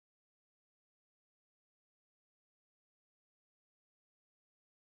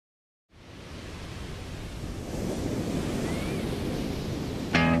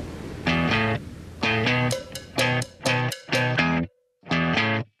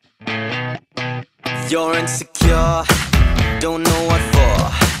You're insecure, don't know what for.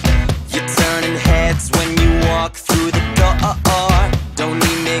 You're turning heads when you walk through the door. Don't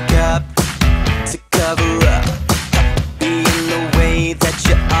need makeup to cover up. Being the way that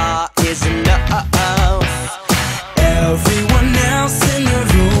you are is enough. Everyone else in the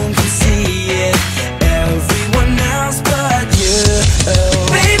room can see it. Everyone else but you.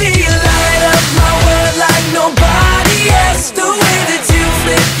 Baby, you light up my world like nobody else. The way that you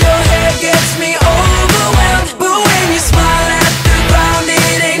flip your hair gets me overwhelmed. But when you smile at the ground,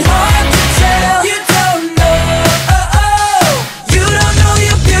 it ain't hard to tell. You don't know, you don't know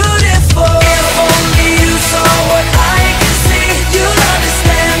you're beautiful. If only you saw what I can see, you'll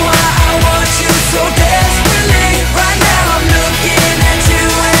understand why I want you so desperately. Right now I'm looking at you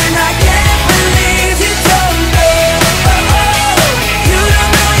and I can't believe you don't know, you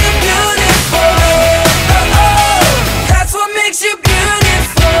don't know you're beautiful. That's what makes you beautiful.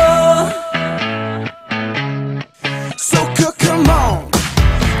 So come on,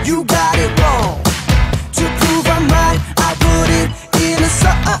 you got it wrong. To prove I'm right, I put it in a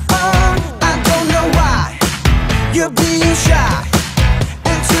song. I don't know why you're being shy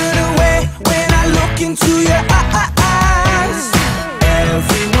and turn away when I look into your eyes.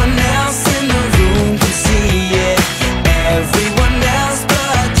 Everyone else in the room can see it. Everyone else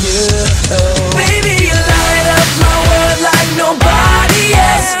but you. Baby, you light up my world like nobody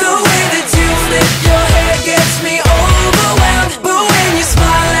else. The way that you flip your hair gets me overwhelmed. But when you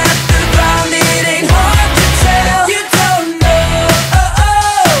smile at the ground, it ain't hard to tell. You don't know,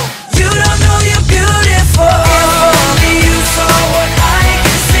 you don't know you're beautiful. If only you saw what I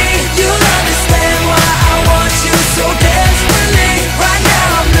can see, you'll understand why I want you so desperately. Right now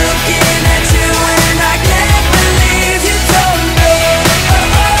I'm looking at you and I can't believe you don't know,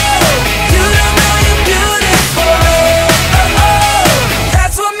 you don't know you're beautiful.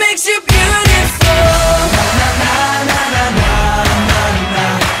 That's what makes you beautiful.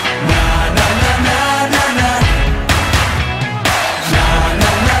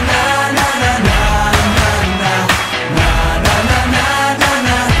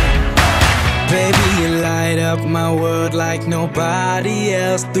 Baby, you light up my world like nobody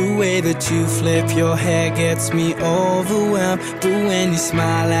else. The way that you flip your hair gets me overwhelmed. But when you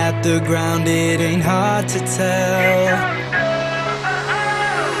smile at the ground, it ain't hard to tell.